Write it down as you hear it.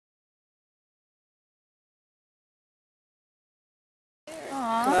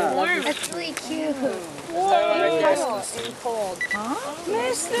cute. Whoa. It's cold. Huh?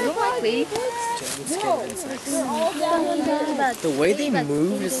 Mr. You don't like ladybugs? The way they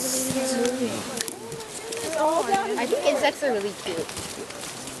move is scary. I think insects are really cute.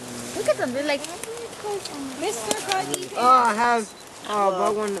 Look at them, they're like... Mr. Buggy. Oh, I have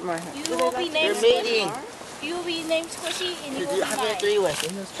bug one in my head. You will be named mating. Squishy. You will be named Squishy and you will be mine. Three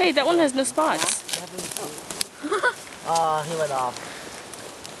with. Hey, that one has no spots. Oh, he went off.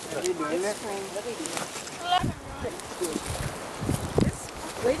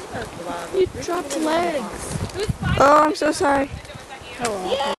 You dropped legs. Oh, I'm so sorry.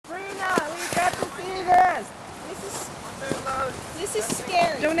 Yeah. Brina, we got to see this. This is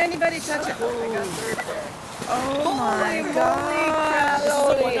scary. Don't anybody touch it. Oh my god.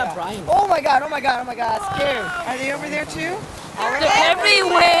 Oh my god, oh my god, oh my god, scared. Are they over there too? They're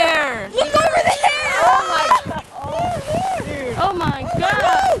everywhere. Look over there. Oh my god. Oh my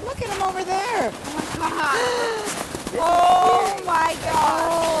god. Look at them over there. Oh my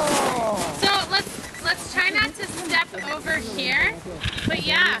god. So let's try not to step over here. But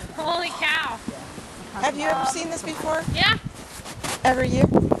yeah, holy cow. Have you ever seen this before? Yeah. Every year?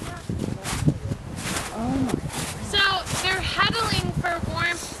 So they're huddling for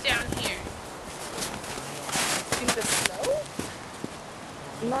warmth down here. In the snow?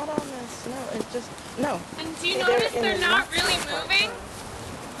 Not on the snow. It's just no. And do you They're notice in they're the not rock. really moving?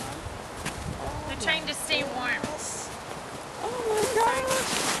 They're trying to stay warm. Oh my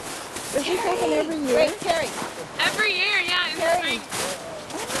gosh. Does this happen every year? Wait, Carrie. Every year, yeah, in the Carrie. spring.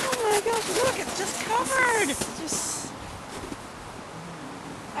 Oh my gosh, look, it's just covered.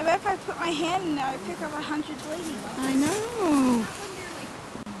 I bet if I put my hand in there, I'd pick up 100 ladybugs. I know.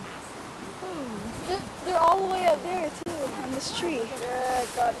 They're all the way up there too, on this tree.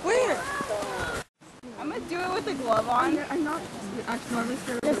 Where? I'm gonna do it with the glove on. I'm not actually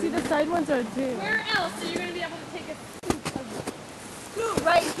scared. Yeah, see, the side ones are too. Where else are you going to be able to take a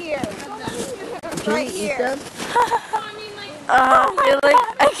Right here. Right here. I mean, like, Really?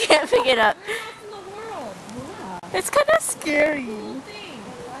 I can't pick it up. where else in the world? It's kind of scary. Thing.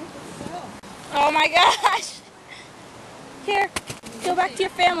 Oh my gosh. Here, go back to your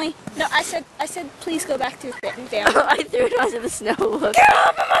family. No, I said, please go back to your family. I threw it onto the snow. Look. Get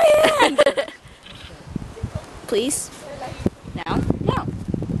off of my hand! Please. Now. No.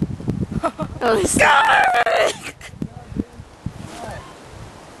 Oh, this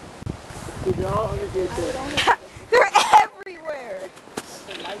They're everywhere.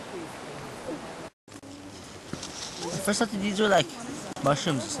 First I thought these were like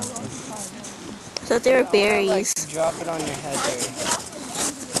mushrooms or something. So they were berries. Drop it on your head there.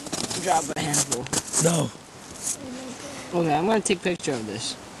 Drop a handful. No. Okay, I'm gonna take a picture of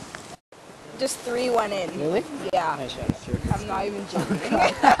this. Just 3 went in. Really? Yeah. I shot it. I'm not even joking. Come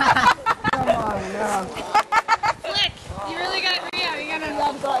on, no. Flick, you really got, yeah, you got to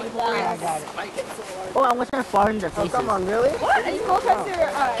Gloves like that. I got it. Oh, I want to fart in their faces. Come on, really? What? Are you close to your,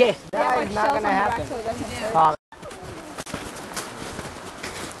 Okay, they have, that like, is not shells gonna on the back happen. so it doesn't hurt.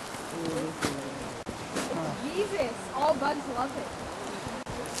 Jesus, all bugs love it.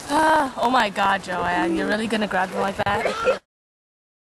 Oh my god, Joanne. You're really going to grab them like that?